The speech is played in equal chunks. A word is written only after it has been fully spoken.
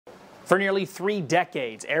For nearly 3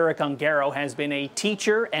 decades, Eric Ungaro has been a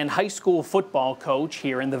teacher and high school football coach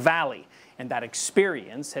here in the Valley. And that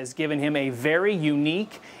experience has given him a very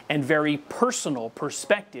unique and very personal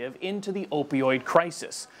perspective into the opioid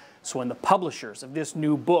crisis. So when the publishers of this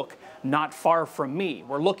new book, Not Far From Me,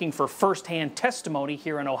 were looking for firsthand testimony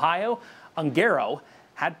here in Ohio, Ungaro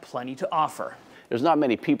had plenty to offer. There's not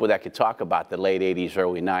many people that could talk about the late 80s,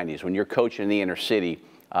 early 90s when you're coaching in the inner city.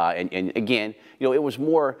 And again, it was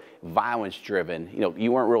more violence driven.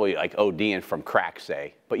 You weren't really like ODing from crack,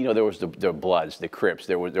 say, but there was the Bloods, the Crips.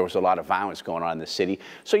 There was a lot of violence going on in the city.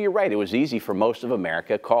 So you're right. It was easy for most of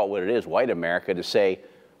America, call it what it is, white America, to say,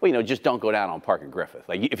 well, just don't go down on Park and Griffith.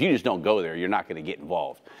 Like, if you just don't go there, you're not going to get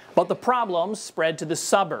involved. But the problems spread to the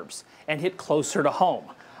suburbs and hit closer to home.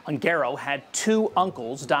 Ungaro had 2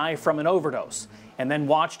 uncles die from an overdose, and then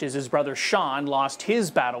watched as his brother Sean lost his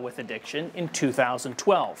battle with addiction in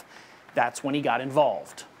 2012. That's when he got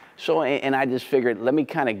involved. So, and I just figured, let me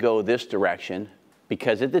kind of go this direction,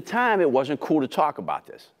 because at the time it wasn't cool to talk about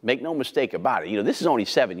this. Make no mistake about it. This is only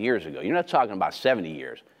 7 years ago. You're not talking about 70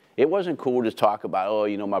 years. It wasn't cool to talk about,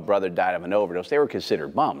 oh, my brother died of an overdose. They were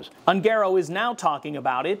considered bums. Ungaro is now talking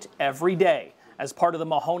about it every day as part of the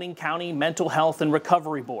Mahoning County Mental Health and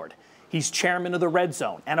Recovery Board. He's chairman of the Red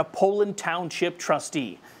Zone and a Poland Township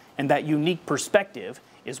trustee. And that unique perspective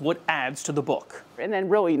is what adds to the book. And then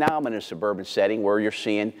really now I'm in a suburban setting where you're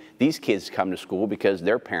seeing these kids come to school because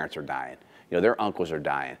their parents are dying. Their uncles are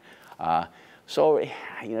dying. So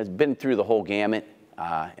it's been through the whole gamut.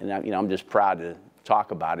 And I'm just proud to talk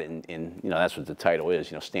about it. And that's what the title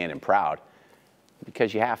is, Standing Proud.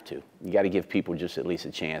 Because you have to. You got to give people just at least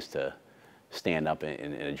a chance to stand up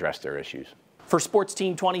and address their issues. For Sports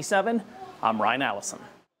Team 27, I'm Ryan Allison.